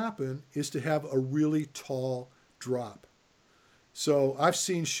have happen is to have a really tall drop. So I've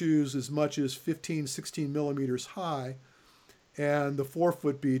seen shoes as much as 15, 16 millimeters high, and the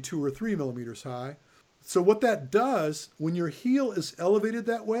forefoot be 2 or 3 millimeters high. So what that does, when your heel is elevated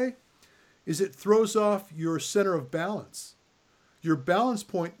that way, is it throws off your center of balance. Your balance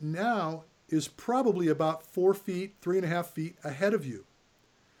point now is probably about 4 feet, 3.5 feet ahead of you.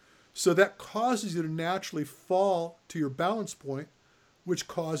 So that causes you to naturally fall to your balance point, which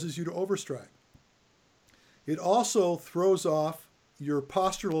causes you to overstride. It also throws off your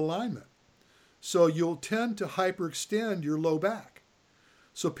postural alignment. So you'll tend to hyperextend your low back.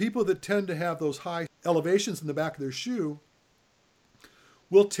 So people that tend to have those high elevations in the back of their shoe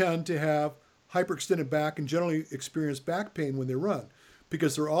will tend to have hyperextended back and generally experience back pain when they run,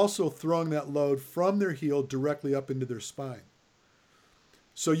 because they're also throwing that load from their heel directly up into their spine.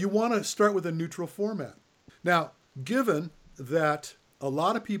 So you want to start with a neutral format. Now, given that a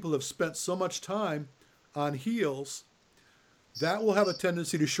lot of people have spent so much time on heels, that will have a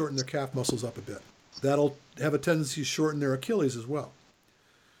tendency to shorten their calf muscles up a bit. That'll have a tendency to shorten their Achilles as well.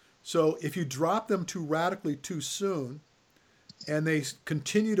 So if you drop them too radically too soon, and they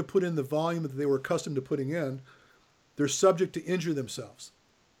continue to put in the volume that they were accustomed to putting in, they're subject to injure themselves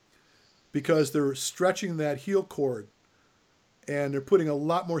because they're stretching that heel cord and they're putting a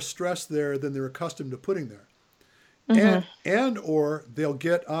lot more stress there than they're accustomed to putting there. Mm-hmm. And or they'll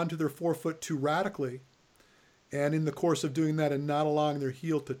get onto their forefoot too radically, and in the course of doing that and not allowing their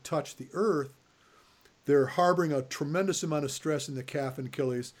heel to touch the earth, they're harboring a tremendous amount of stress in the calf and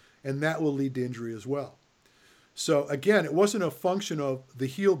Achilles, and that will lead to injury as well. So again, it wasn't a function of the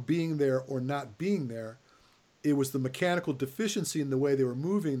heel being there or not being there. It was the mechanical deficiency in the way they were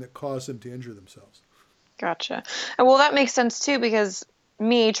moving that caused them to injure themselves. Gotcha. Well, that makes sense too, because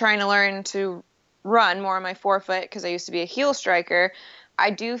me trying to learn to run more on my forefoot, because I used to be a heel striker, I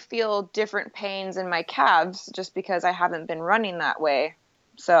do feel different pains in my calves just because I haven't been running that way.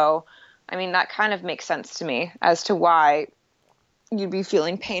 So, I mean, that kind of makes sense to me as to why you'd be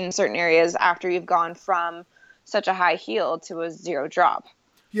feeling pain in certain areas after you've gone from such a high heel to a zero drop.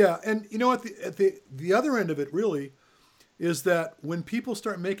 Yeah, and you know, at the other end of it really is that when people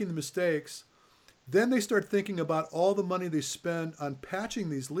start making the mistakes, then they start thinking about all the money they spend on patching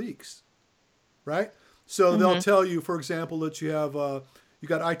these leaks, right? So they'll tell you, for example, that you have you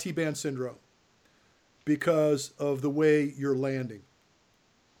got IT band syndrome because of the way you're landing,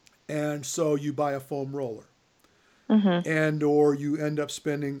 and so you buy a foam roller, and or you end up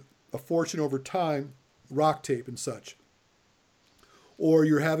spending a fortune over time, rock tape and such. Or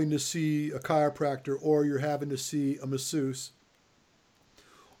you're having to see a chiropractor, or you're having to see a masseuse,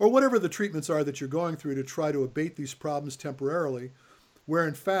 or whatever the treatments are that you're going through to try to abate these problems temporarily, where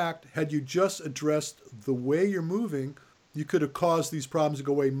in fact, had you just addressed the way you're moving, you could have caused these problems to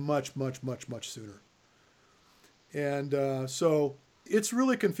go away much, much, much, much sooner. And so it's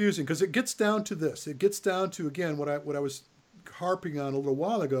really confusing because it gets down to this. It gets down to, again, what I was harping on a little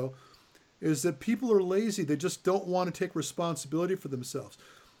while ago, is that people are lazy. They just don't want to take responsibility for themselves.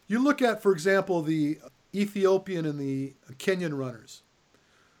 You look at, for example, the Ethiopian and the Kenyan runners,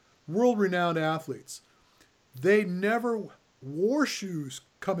 world-renowned athletes. They never wore shoes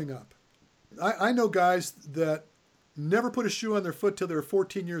coming up. I know guys that never put a shoe on their foot till they were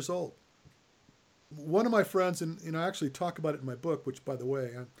 14 years old. One of my friends, and I actually talk about it in my book, which, by the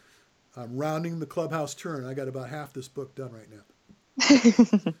way, I'm rounding the clubhouse turn. I got about half this book done right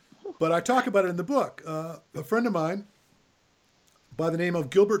now. But I talk about it in the book. A friend of mine by the name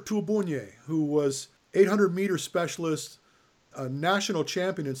of Gilbert Toulbonye, who was 800-meter specialist, a national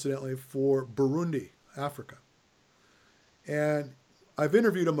champion, incidentally, for Burundi, Africa. And I've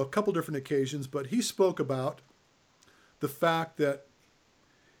interviewed him a couple different occasions, but he spoke about the fact that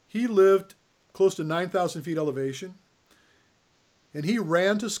he lived close to 9,000 feet elevation, and he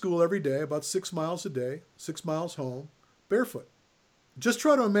ran to school every day, about 6 miles a day, 6 miles home, barefoot. Just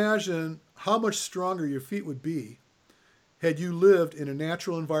try to imagine how much stronger your feet would be had you lived in a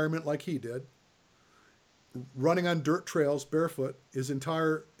natural environment like he did, running on dirt trails barefoot his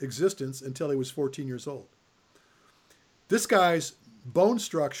entire existence until he was 14 years old. This guy's bone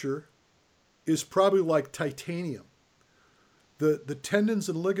structure is probably like titanium. The tendons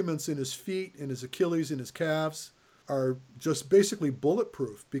and ligaments in his feet, in his Achilles, in his calves are just basically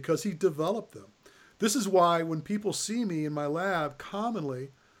bulletproof because he developed them. This is why when people see me in my lab, commonly,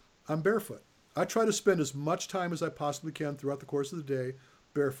 I'm barefoot. I try to spend as much time as I possibly can throughout the course of the day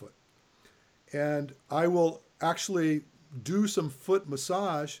barefoot. And I will actually do some foot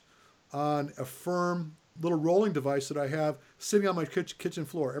massage on a firm little rolling device that I have sitting on my kitchen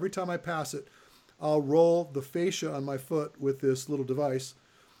floor. Every time I pass it, I'll roll the fascia on my foot with this little device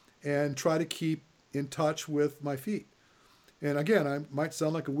and try to keep in touch with my feet. And again, I might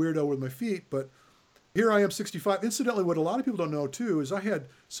sound like a weirdo with my feet, but here I am, 65. Incidentally, what a lot of people don't know too is I had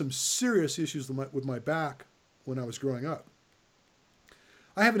some serious issues with my back when I was growing up.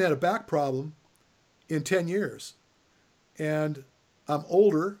 I haven't had a back problem in 10 years. And I'm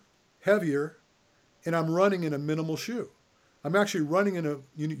older, heavier, and I'm running in a minimal shoe. I'm actually running in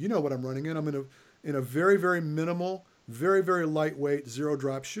you know what I'm running in. I'm in a very, very minimal, very, very lightweight, zero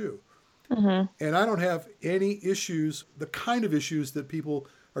drop shoe. Mm-hmm. And I don't have any issues, the kind of issues that people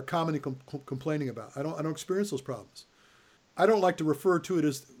are commonly complaining about. I don't experience those problems. I don't like to refer to it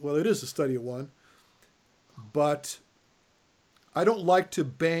as, well, it is a study of one, but I don't like to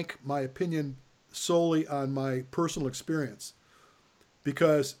bank my opinion solely on my personal experience,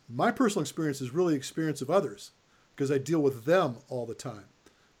 because my personal experience is really the experience of others, because I deal with them all the time,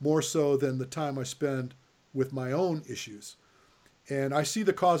 more so than the time I spend with my own issues. And I see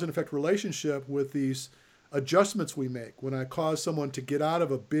the cause and effect relationship with these adjustments we make. When I cause someone to get out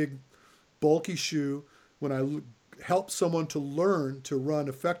of a big, bulky shoe, when I help someone to learn to run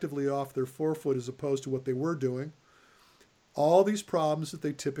effectively off their forefoot as opposed to what they were doing, all these problems that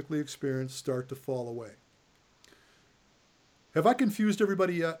they typically experience start to fall away. Have I confused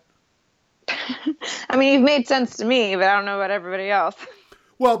everybody yet? I mean, you've made sense to me, but I don't know about everybody else.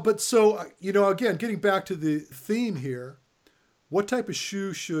 Well, but so, again, getting back to the theme here, what type of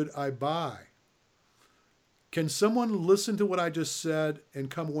shoe should I buy? Can someone listen to what I just said and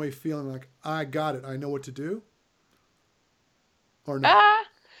come away feeling like, I got it, I know what to do? Or not?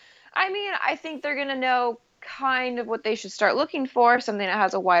 I mean, I think they're going to know kind of what they should start looking for, something that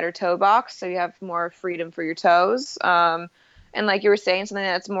has a wider toe box so you have more freedom for your toes. And like you were saying, something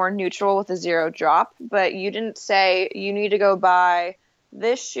that's more neutral with a zero drop. But you didn't say you need to go buy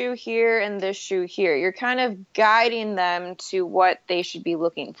this shoe here and this shoe here. You're kind of guiding them to what they should be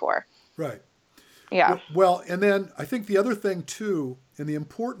looking for. Right. Yeah. Well, and then I think the other thing too, and the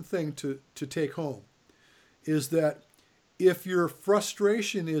important thing to take home, is that if your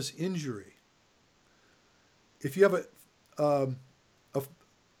frustration is injury, if you have a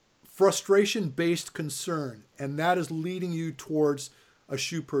frustration-based concern, and that is leading you towards a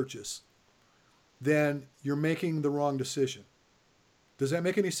shoe purchase, then you're making the wrong decision. Does that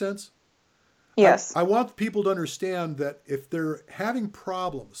make any sense? Yes. I want people to understand that if they're having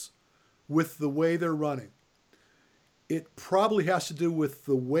problems with the way they're running, it probably has to do with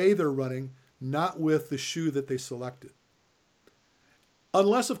the way they're running, not with the shoe that they selected.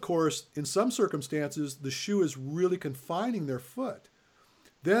 Unless, of course, in some circumstances, the shoe is really confining their foot.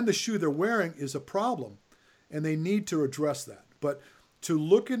 Then the shoe they're wearing is a problem, and they need to address that. But to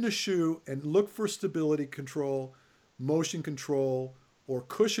look in the shoe and look for stability control, motion control, or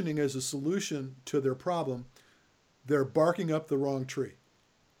cushioning as a solution to their problem, they're barking up the wrong tree.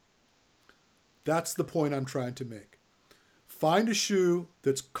 That's the point I'm trying to make. Find a shoe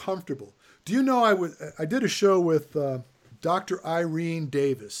that's comfortable. Do you know I did a show with Dr. Irene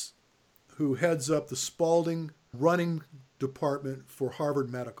Davis, who heads up the Spalding running department for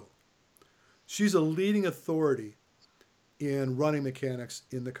Harvard Medical. She's a leading authority in running mechanics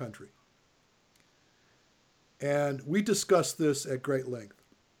in the country. And we discussed this at great length.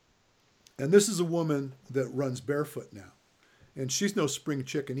 And this is a woman that runs barefoot now. And she's no spring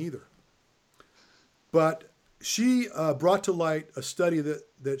chicken either. But she brought to light a study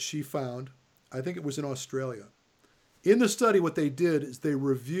that she found. I think it was in Australia. In the study, what they did is they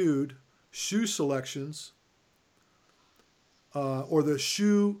reviewed shoe selections or the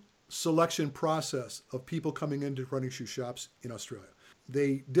shoe selection process of people coming into running shoe shops in Australia.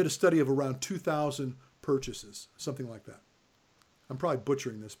 They did a study of around 2,000 purchases, something like that. I'm probably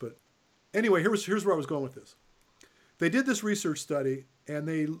butchering this, but anyway, here's where I was going with this. They did this research study, and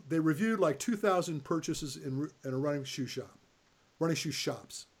they reviewed like 2,000 purchases in a running shoe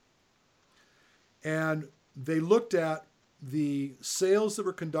shops. And they looked at the sales that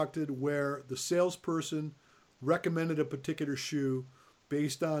were conducted where the salesperson recommended a particular shoe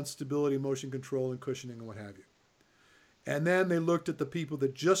based on stability, motion control, and cushioning, and what have you. And then they looked at the people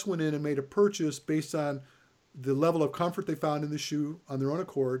that just went in and made a purchase based on the level of comfort they found in the shoe on their own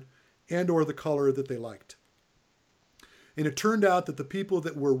accord and or the color that they liked. And it turned out that the people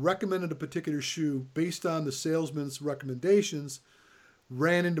that were recommended a particular shoe based on the salesman's recommendations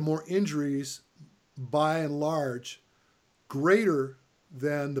ran into more injuries by and large greater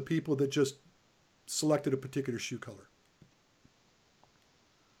than the people that just selected a particular shoe color.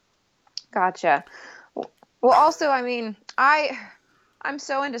 Gotcha. Well, also, I mean, I'm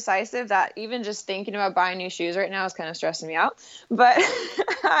so indecisive that even just thinking about buying new shoes right now is kind of stressing me out. But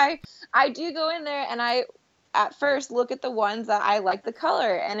I do go in there and I at first look at the ones that I like the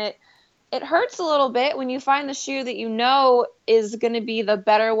color, and it hurts a little bit when you find the shoe that you know is going to be the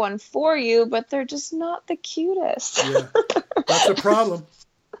better one for you, but they're just not the cutest. Yeah, that's a problem.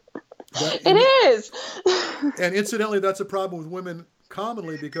 It is. And incidentally, that's a problem with women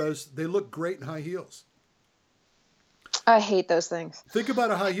commonly because they look great in high heels. I hate those things. Think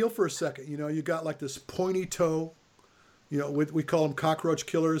about a high heel for a second. You know, you got like this pointy toe. You know, we call them cockroach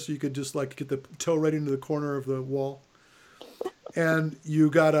killers. You could just like get the toe right into the corner of the wall. And you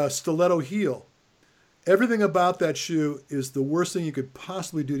got a stiletto heel. Everything about that shoe is the worst thing you could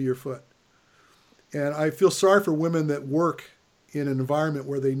possibly do to your foot. And I feel sorry for women that work in an environment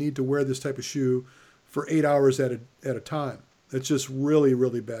where they need to wear this type of shoe for 8 hours at a time. It's just really,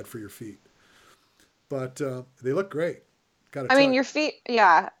 really bad for your feet. But they look great. I mean, your feet,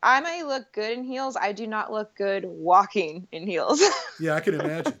 yeah. I may look good in heels. I do not look good walking in heels. Yeah, I can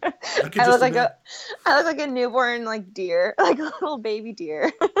imagine. I look like a newborn like deer, like a little baby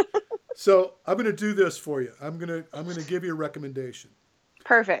deer. So I'm going to do this for you. I'm going to give you a recommendation.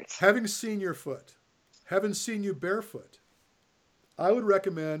 Perfect. Having seen your foot, having seen you barefoot, I would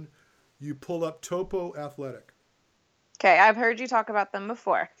recommend you pull up Topo Athletic. Okay, I've heard you talk about them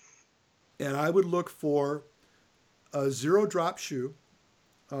before. And I would look for a zero drop shoe.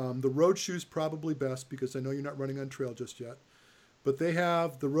 The road shoe is probably best because I know you're not running on trail just yet. But they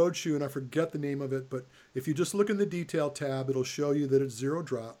have the road shoe, and I forget the name of it. But if you just look in the detail tab, it'll show you that it's zero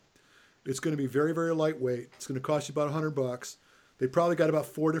drop. It's going to be very, very lightweight. It's going to cost you about $100. They probably got about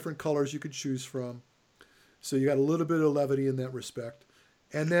 4 different colors you could choose from. So you got a little bit of levity in that respect.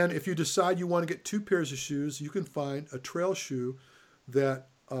 And then if you decide you want to get 2 pairs of shoes, you can find a trail shoe that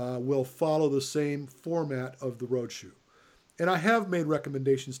will follow the same format of the road shoe. And I have made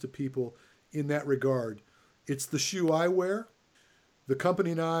recommendations to people in that regard. It's the shoe I wear. The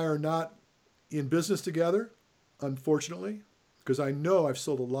company and I are not in business together, unfortunately, because I know I've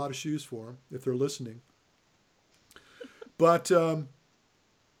sold a lot of shoes for them, if they're listening. But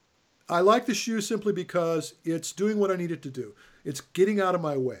I like the shoe simply because it's doing what I need it to do. It's getting out of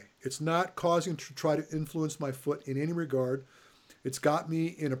my way. It's not causing to try to influence my foot in any regard. It's got me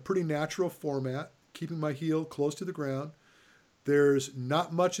in a pretty natural format, keeping my heel close to the ground. There's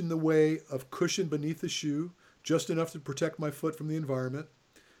not much in the way of cushion beneath the shoe, just enough to protect my foot from the environment.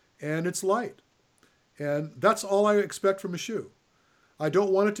 And it's light. And that's all I expect from a shoe. I don't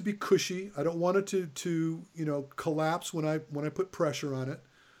want it to be cushy. I don't want it to collapse when I put pressure on it.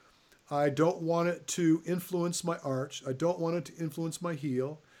 I don't want it to influence my arch. I don't want it to influence my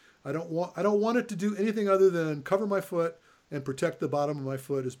heel. I don't want it to do anything other than cover my foot and protect the bottom of my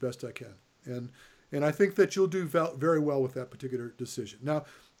foot as best I can. And I think that you'll do very well with that particular decision. Now,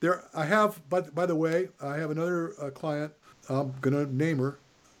 I have, by the way, I have another client. I'm going to name her.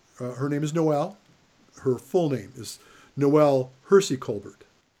 Her name is Noelle. Her full name is Noelle Hersey Colbert.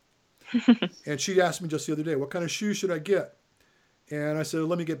 And she asked me just the other day, what kind of shoes should I get? And I said,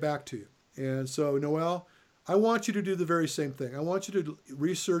 let me get back to you. And so, Noelle, I want you to do the very same thing. I want you to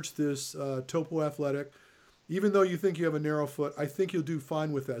research this Topo Athletic. Even though you think you have a narrow foot, I think you'll do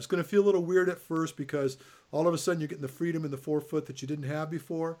fine with that. It's going to feel a little weird at first because all of a sudden you're getting the freedom in the forefoot that you didn't have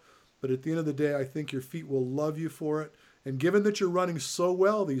before. But at the end of the day, I think your feet will love you for it. And given that you're running so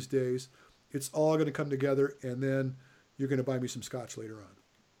well these days, it's all going to come together, and then you're going to buy me some scotch later on.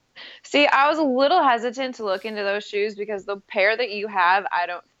 See, I was a little hesitant to look into those shoes because the pair that you have, I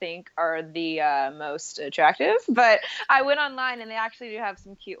don't think are the most attractive. But I went online, and they actually do have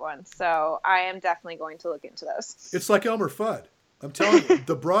some cute ones. So I am definitely going to look into those. It's like Elmer Fudd. I'm telling you,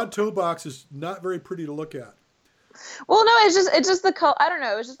 the broad toe box is not very pretty to look at. Well, no, it's just the color. I don't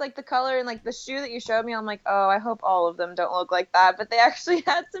know. It's just like the color and like the shoe that you showed me. I'm like, oh, I hope all of them don't look like that. But they actually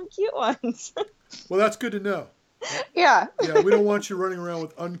had some cute ones. Well, that's good to know. Yeah. Yeah, we don't want you running around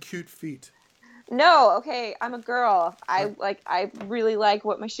with uncute feet. No, okay, I'm a girl. I really like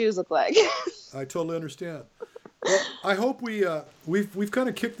what my shoes look like. I totally understand. Well, I hope we've kind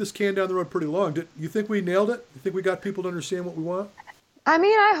of kicked this can down the road pretty long. You think we nailed it? You think we got people to understand what we want? I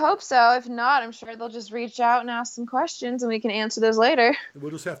mean, I hope so. If not, I'm sure they'll just reach out and ask some questions, and we can answer those later. We'll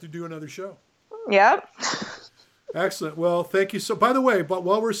just have to do another show. Yep. Excellent. Well, thank you. So, by the way, but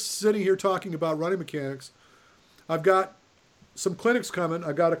while we're sitting here talking about running mechanics, I've got some clinics coming.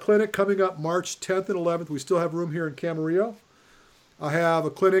 I got a clinic coming up March 10th and 11th. We still have room here in Camarillo. I have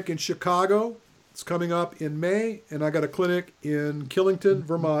a clinic in Chicago. It's coming up in May. And I got a clinic in Killington,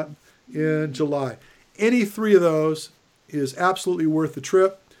 Vermont in July. Any 3 of those is absolutely worth the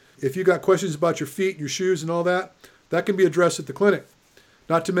trip. If you got questions about your feet, your shoes, and all that, that can be addressed at the clinic.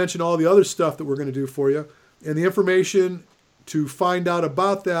 Not to mention all the other stuff that we're going to do for you. And the information to find out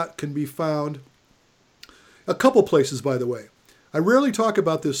about that can be found a couple places, by the way. I rarely talk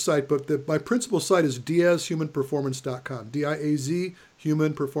about this site, but my principal site is diazhumanperformance.com, D-I-A-Z,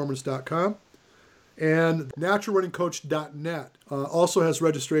 humanperformance.com. And naturalrunningcoach.net also has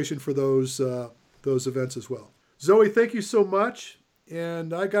registration for those events as well. Zoe, thank you so much.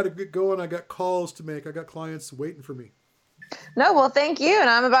 And I got to get going. I got calls to make. I got clients waiting for me. No, well, thank you. And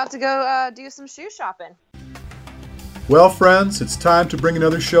I'm about to go do some shoe shopping. Well, friends, it's time to bring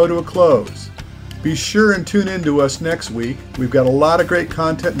another show to a close. Be sure and tune in to us next week. We've got a lot of great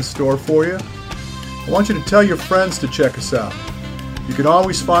content in store for you. I want you to tell your friends to check us out. You can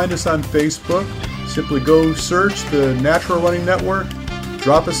always find us on Facebook. Simply go search the Natural Running Network.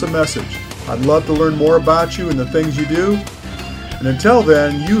 Drop us a message. I'd love to learn more about you and the things you do. And until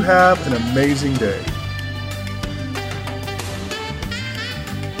then, you have an amazing day.